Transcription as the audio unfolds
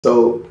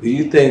So, do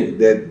you think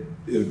that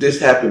if this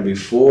happened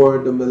before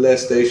the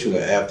molestation or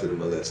after the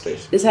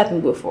molestation? This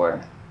happened before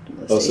the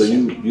Oh, so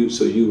molestation.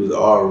 you was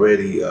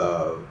already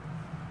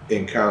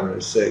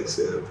encountering sex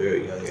at a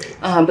very young age.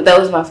 But that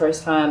was my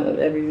first time of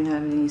ever even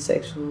having any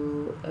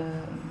sexual, I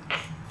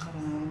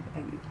don't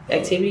know,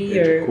 activity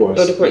or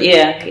intercourse.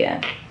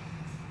 Yeah.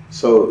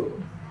 So,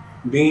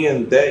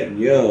 being that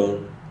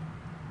young,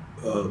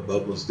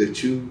 Bubbles,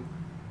 did you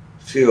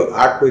feel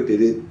awkward?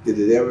 Did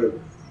it ever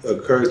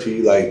occur to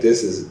you like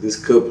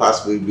this could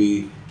possibly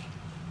be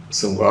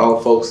some grown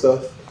folk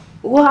stuff?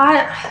 Well,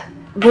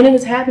 when it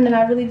was happening,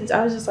 I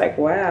was just like,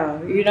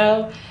 wow,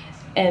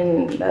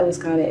 and that was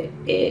kind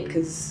of it,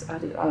 because I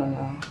don't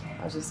know.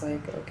 I was just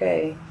like,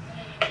 okay.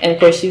 And of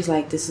course, she was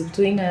like, this is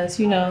between us,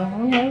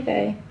 I'm like,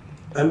 okay.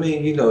 I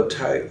mean,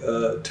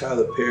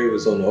 Tyler Perry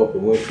was on the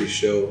Oprah Winfrey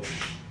Show,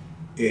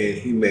 and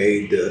he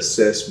made the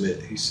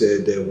assessment. He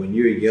said that when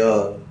you're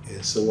young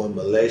and someone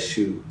molests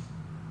you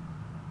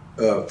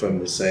from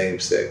the same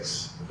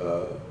sex,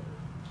 I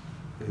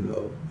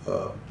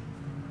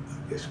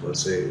guess you want to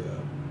say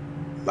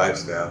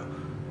lifestyle,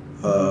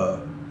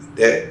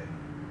 that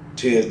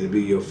tends to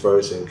be your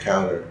first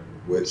encounter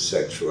with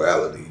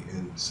sexuality.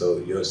 And so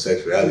your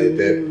sexuality at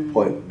that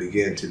point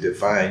begin to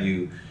define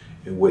you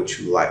and what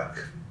you like,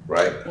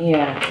 right?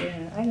 Yeah,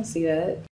 I can see that.